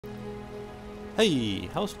Hey,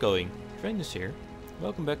 how's it going? Dranus here.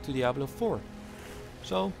 Welcome back to Diablo 4.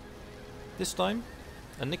 So, this time,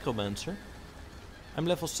 a Necromancer. I'm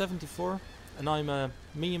level 74 and I'm a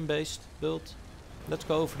minion based build. Let's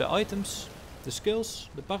go over the items, the skills,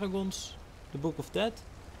 the paragons, the Book of Dead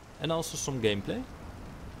and also some gameplay.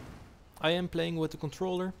 I am playing with the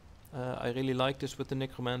controller. I really like this with the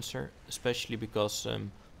Necromancer, especially because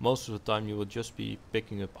most of the time you will just be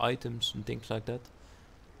picking up items and things like that.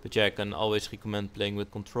 But yeah, I can always recommend playing with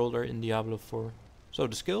controller in Diablo 4. So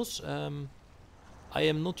the skills, I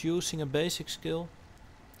am not using a basic skill,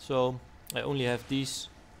 so I only have these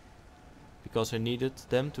because I needed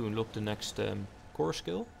them to unlock the next core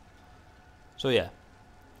skill. So yeah,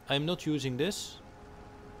 I am not using this.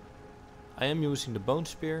 I am using the bone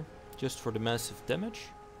spear just for the massive damage,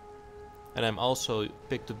 and I'm also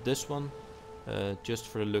picked up this one just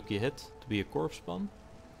for the lucky hit to be a corpse spawn.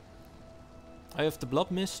 I have the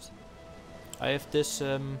blood mist. I have this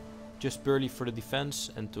just purely for the defense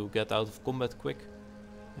and to get out of combat quick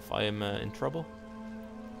if I am in trouble.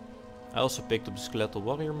 I also picked up the skeletal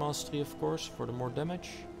warrior mastery, of course, for the more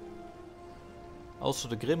damage. Also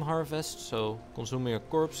the grim harvest, so consuming a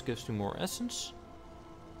corpse gives you more essence.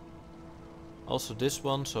 Also this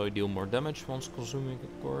one, so I deal more damage once consuming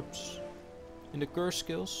a corpse. In the curse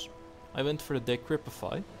skills, I went for the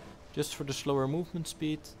Decripify, just for the slower movement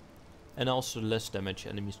speed and also less damage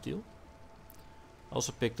enemies deal.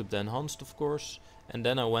 Also picked up the enhanced, of course, and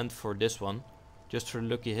then I went for this one just for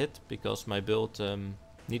lucky hit because my build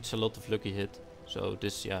needs a lot of lucky hit. So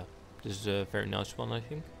this is a very nice one, I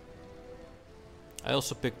think. I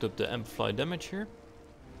also picked up the amplify damage here,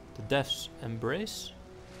 the Death's Embrace,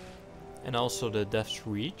 and also the Death's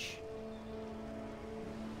Reach,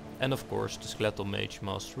 and of course the skeletal mage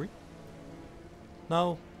mastery.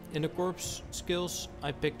 Now, in the corpse skills,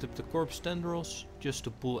 I picked up the corpse tendrils just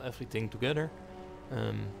to pull everything together.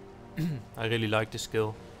 I really like this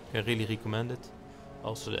skill, I really recommend it.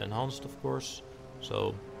 Also the enhanced, of course,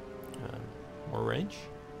 so more range.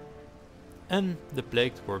 And the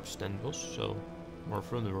plagued corpse tendrils, so more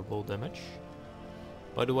vulnerable damage.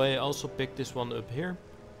 By the way, I also picked this one up here.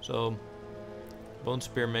 So bone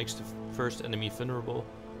spear makes the first enemy vulnerable.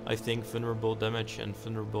 I think vulnerable damage and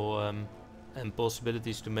vulnerable and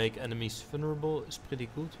possibilities to make enemies vulnerable is pretty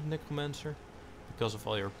good with Necromancer because of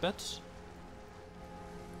all your pets.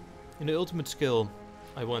 In the ultimate skill,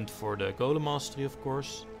 I went for the golem mastery, of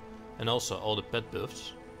course, and also all the pet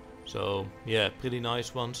buffs. So yeah, pretty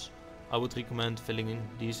nice ones. I would recommend filling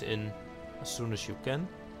these in as soon as you can.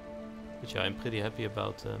 But yeah, I'm pretty happy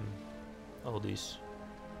about all these.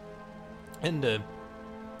 And the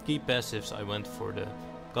key passives, I went for the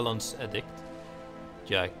Galan's Edict.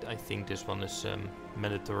 Yeah, I think this one is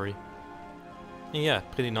mandatory. And yeah,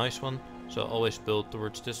 pretty nice one. So always build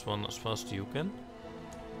towards this one as fast as you can.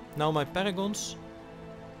 Now my paragons.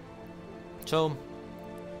 So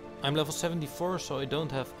I'm level 74, so I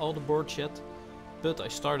don't have all the boards yet. But I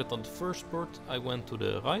started on the first board. I went to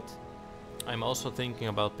the right. I'm also thinking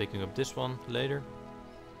about picking up this one later.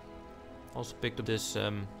 Also picked up this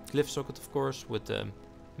glyph socket, of course, with the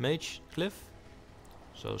mage glyph.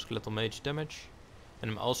 So skeletal mage damage. And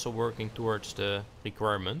I'm also working towards the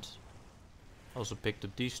requirement. Also picked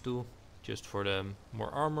up these two just for the more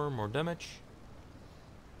armor, more damage.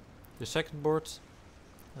 The second board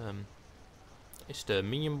is the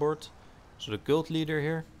minion board. So the cult leader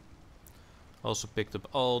here. Also picked up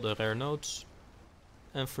all the rare nodes.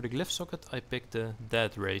 And for the glyph socket I picked the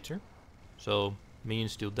Dead Rater. So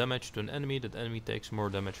minions deal damage to an enemy, that enemy takes more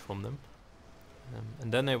damage from them.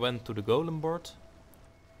 And then I went to the golem board.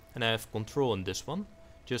 And I have control in this one,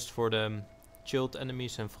 just for the chilled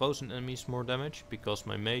enemies and frozen enemies more damage, because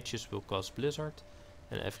my mages will cast blizzard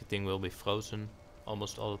and everything will be frozen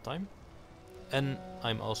almost all the time. And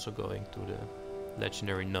I'm also going to the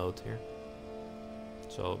legendary node here.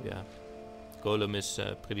 So yeah, golem is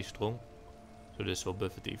pretty strong, so this will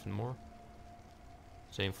buff it even more.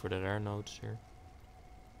 Same for the rare nodes here.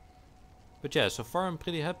 But yeah, so far I'm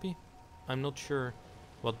pretty happy. I'm not sure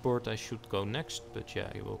what board I should go next, but yeah,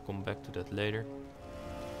 I will come back to that later.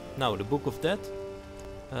 Now the Book of Dead.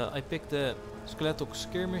 I picked the skeletal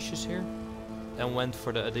skirmishes here and went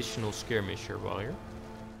for the additional skirmisher warrior,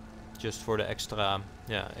 just for the extra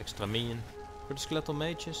minion. For the skeletal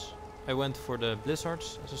mages, I went for the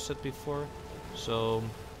blizzards, as I said before, so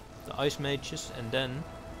the ice mages, and then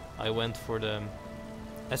I went for the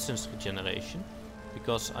essence regeneration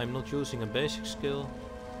because I'm not using a basic skill,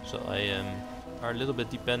 so I are a little bit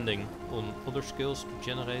depending on other skills to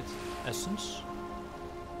generate essence.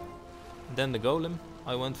 Then the golem,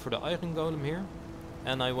 I went for the iron golem here,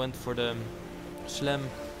 and I went for the slam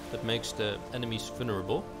that makes the enemies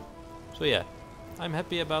vulnerable. So yeah, I'm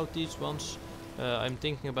happy about these ones. I'm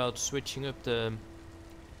thinking about switching up the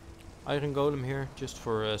Iron Golem here just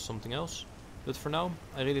for something else. But for now,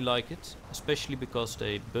 I really like it, especially because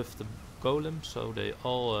they buffed the Golem, so they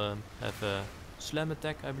all have a slam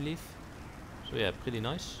attack, I believe. So yeah, pretty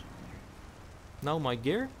nice. Now my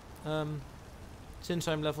gear. Since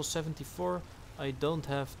I'm level 74, I don't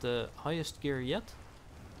have the highest gear yet.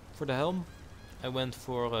 For the helm, I went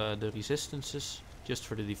for the resistances, just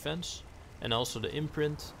for the defense. And also the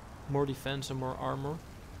imprint, more defense and more armor.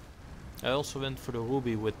 I also went for the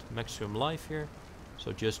ruby with maximum life here.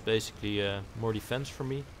 So just basically more defense for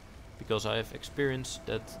me. Because I have experienced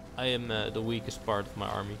that I am the weakest part of my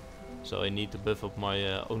army. So I need to buff up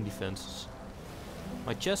my own defenses.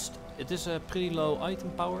 My chest, it is a pretty low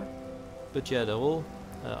item power. But yeah, the roll,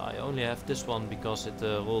 I only have this one because it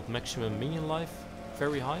rolled maximum minion life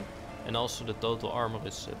very high. And also the total armor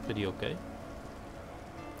is pretty okay.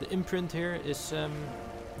 The imprint here is,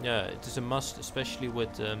 yeah, it is a must, especially with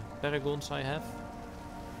paragons I have.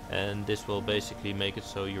 And this will basically make it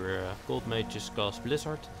so your cold mages cast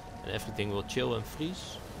blizzard and everything will chill and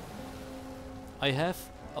freeze. I have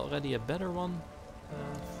already a better one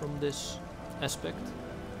from this aspect.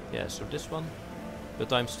 Yeah, so this one.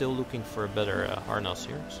 But I'm still looking for a better harness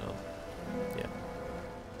here, so yeah.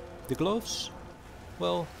 The gloves,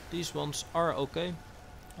 well, these ones are okay,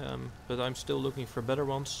 but I'm still looking for better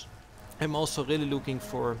ones. I'm also really looking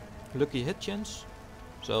for lucky hit chance,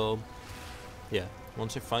 so yeah,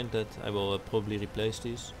 once I find that I will probably replace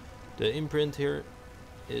these. The imprint here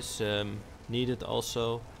is needed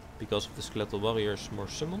also because of the skeletal warriors, more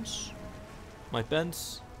summons. My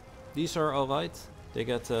pants, these are alright, they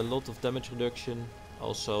get a lot of damage reduction.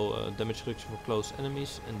 Also damage reduction for close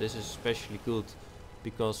enemies, and this is especially good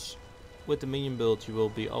because with the minion build you will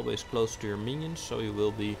be always close to your minions, so you will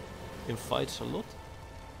be in fights a lot.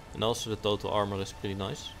 And also the total armor is pretty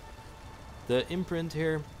nice. The imprint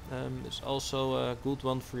here is also a good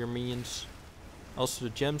one for your minions. Also the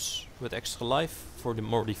gems with extra life for the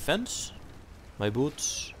more defense. My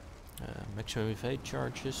boots, maximum evade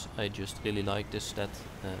charges, I just really like this stat.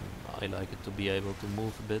 I like it to be able to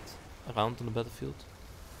move a bit around on the battlefield.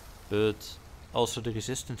 But also the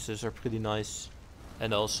resistances are pretty nice,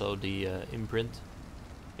 and also the imprint.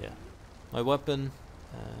 Yeah, my weapon,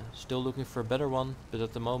 still looking for a better one, but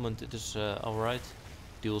at the moment it is alright.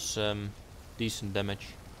 Deals decent damage,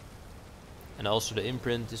 and also the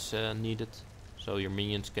imprint is needed, so your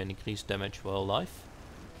minions can increase damage while alive.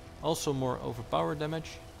 Also more overpowered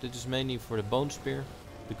damage. This is mainly for the bone spear,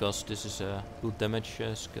 because this is a good damage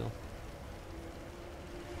skill.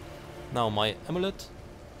 Now my amulet,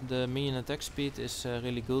 the minion attack speed is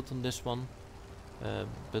really good on this one,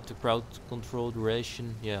 but the crowd control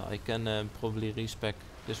duration, yeah, I can probably respec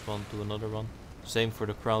this one to another one. Same for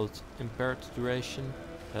the crowd impaired duration,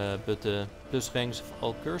 but the plus ranks of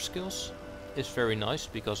all curse skills is very nice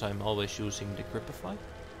because I'm always using Decripify.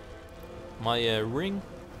 My ring,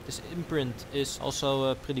 this imprint is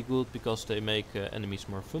also pretty good because they make enemies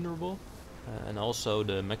more vulnerable, and also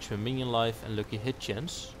the maximum minion life and lucky hit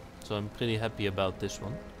chance. So I'm pretty happy about this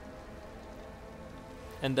one.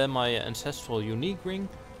 And then my ancestral unique ring.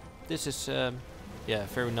 This is yeah, a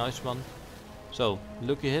very nice one. So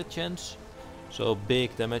lucky hit chance, so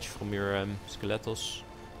big damage from your skeletals.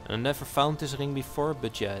 And I never found this ring before,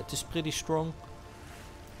 but yeah, it is pretty strong,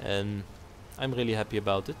 and I'm really happy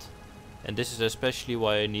about it. And this is especially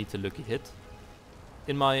why I need the lucky hit.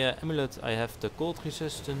 In my amulet I have the cold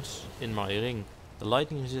resistance, in my ring the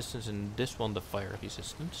lightning resistance, and this one the fire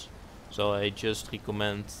resistance. So I just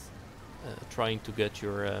recommend trying to get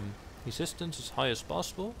your resistance as high as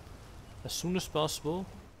possible, as soon as possible.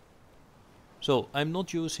 So I'm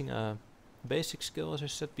not using a basic skill as I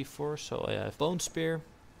said before, so I have Bone Spear,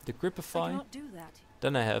 Decripify,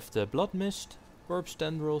 then I have the Blood Mist, Corpse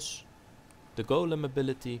Tendrils, the Golem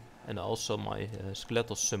ability, and also my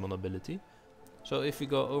Skeletal Summon ability. So if we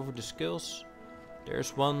go over the skills,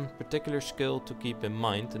 there's one particular skill to keep in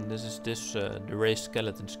mind, and this is the Raised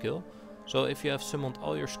Skeleton skill. So if you have summoned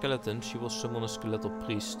all your skeletons, you will summon a Skeletal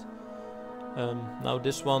Priest. Now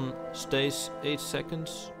this one stays 8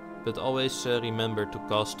 seconds, but always remember to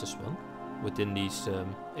cast this one within these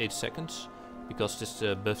 8 seconds, because this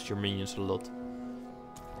buffs your minions a lot.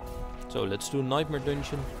 So let's do Nightmare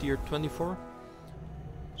Dungeon tier 24.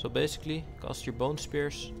 So basically cast your Bone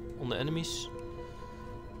Spears on the enemies,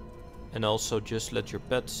 and also just let your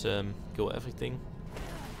pets kill everything.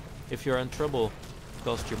 If you're in trouble,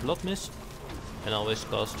 cast your Blood Mist, and always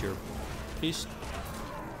cast your Priest.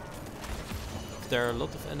 If there are a lot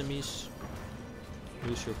of enemies,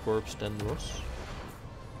 use your Corpse Tendrils.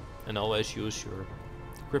 And always use your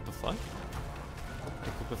Decripify.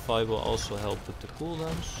 Decripify will also help with the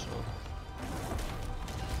cooldowns. So.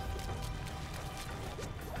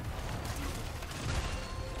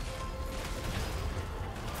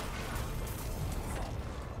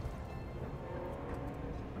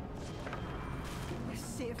 You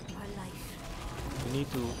saved my life. We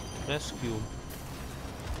need to rescue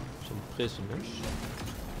some prisoners.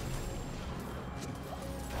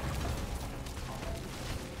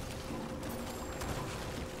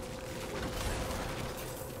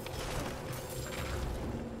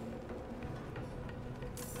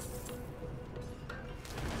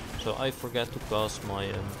 So I forget to cast my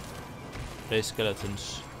ray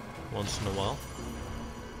skeletons once in a while.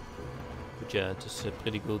 But yeah, it is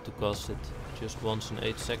pretty good to cast it just once in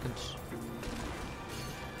 8 seconds.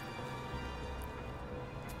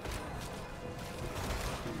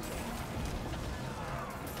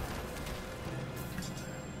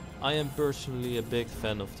 I am personally a big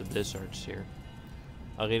fan of the blizzards here.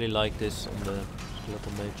 I really like this on the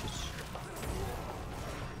skeletal mages.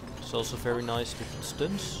 It's also very nice with the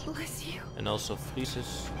stuns. Bless you. And also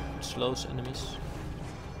freezes, slows enemies.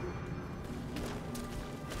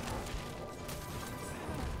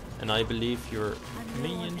 And I believe your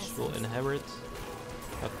minions will inherit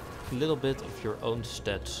a little bit of your own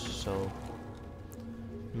stats, so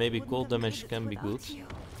maybe cold damage can be good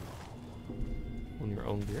on your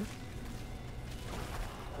own gear.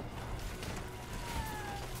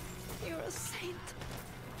 You're a saint.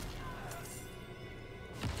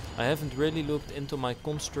 I haven't really looked into my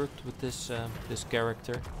construct with this this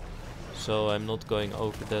character, so I'm not going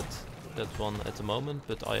over that one at the moment.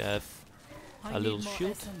 But I have a little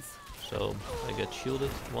shield, so I get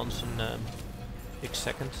shielded once in X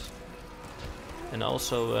seconds, and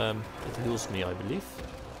also it heals me, I believe,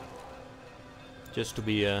 just to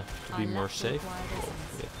be more safe. Oh,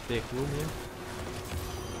 we have a big room here.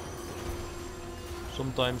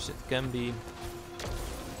 Sometimes it can be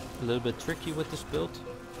a little bit tricky with this build,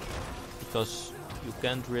 because you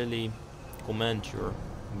can't really command your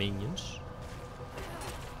minions.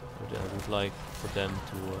 But I would like for them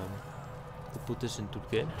to put this into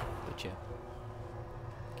the game. But yeah,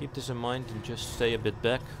 keep this in mind and just stay a bit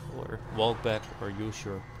back, or walk back, or use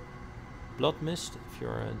your blood mist if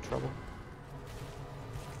you're in trouble.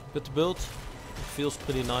 But the build, it feels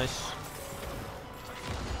pretty nice.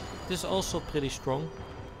 It is also pretty strong,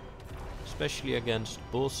 especially against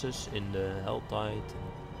bosses in the Hell Tide.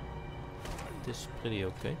 It is pretty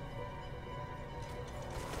okay.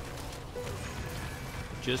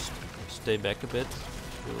 Just stay back a bit.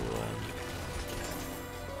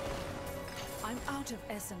 I'm out of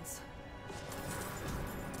essence.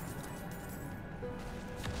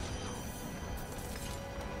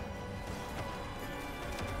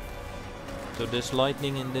 So this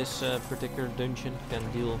lightning in this particular dungeon can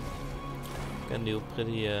deal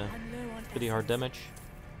pretty hard damage.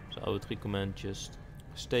 So I would recommend just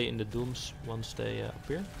stay in the dooms once they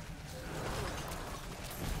appear.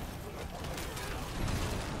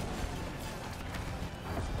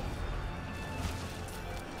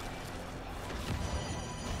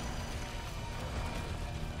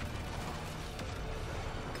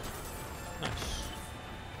 Nice.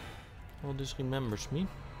 Well, this remembers me.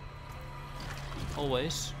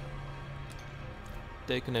 Always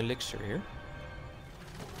take an elixir here.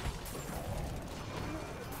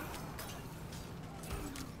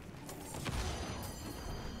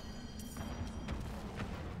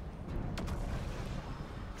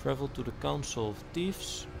 Travel to the Council of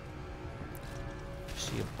Thieves.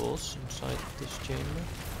 See a boss inside of this chamber.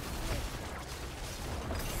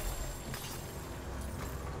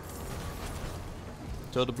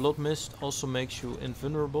 So the blood mist also makes you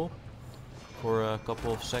invulnerable for a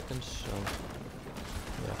couple of seconds. So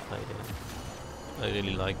yeah, I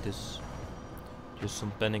really like this. Just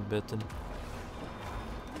some panic button.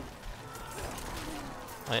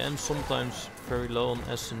 I am sometimes very low on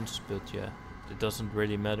essence, but yeah, it doesn't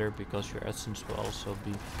really matter because your essence will also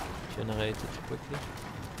be generated quickly.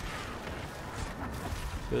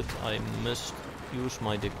 But I must use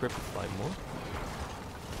my Decripify more.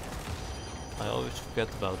 I always forget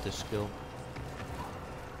about this skill.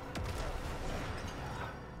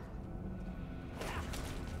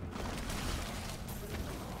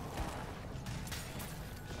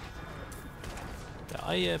 Yeah,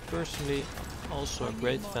 I personally also a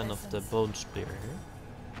great fan of the Bone Spear here.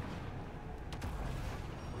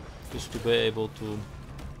 Just to be able to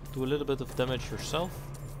do a little bit of damage yourself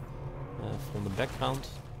from the background.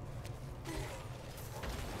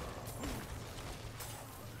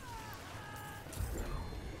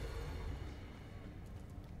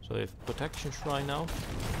 So we have Protection Shrine now.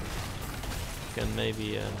 can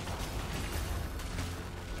maybe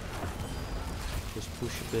just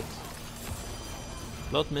push a bit.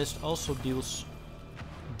 Blood Mist also deals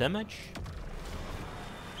damage.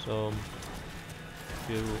 So if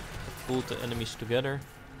you pull the enemies together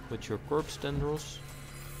with your corpse tendrils,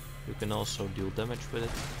 you can also deal damage with it.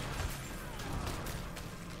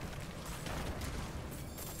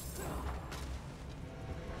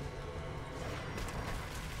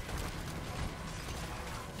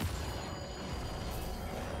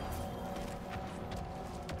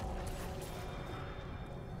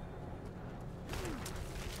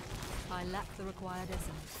 I lack the required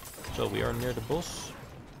essence. So we are near the boss.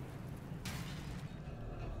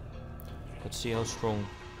 Let's see how strong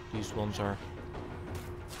these ones are.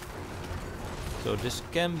 So this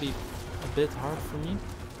can be a bit hard for me.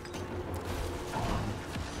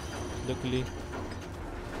 Luckily,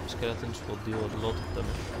 skeletons will deal a lot of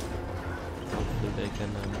damage. Hopefully they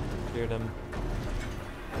can clear them.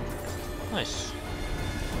 Nice.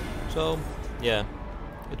 So yeah,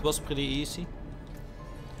 it was pretty easy.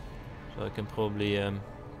 So I can probably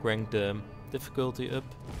crank the difficulty up.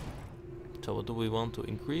 So what do we want to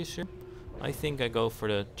increase here? I think I go for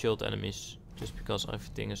the chilled enemies, just because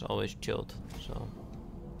everything is always chilled. So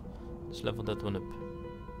let's level that one up.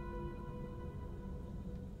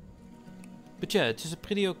 But yeah, it is a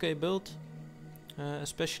pretty okay build,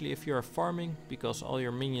 especially if you are farming, because all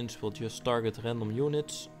your minions will just target random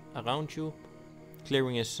units around you.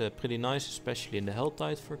 Clearing is pretty nice, especially in the Hell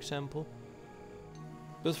Tide, for example.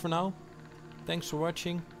 But for now, thanks for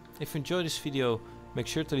watching. If you enjoyed this video, make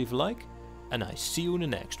sure to leave a like, and I see you in the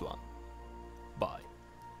next one.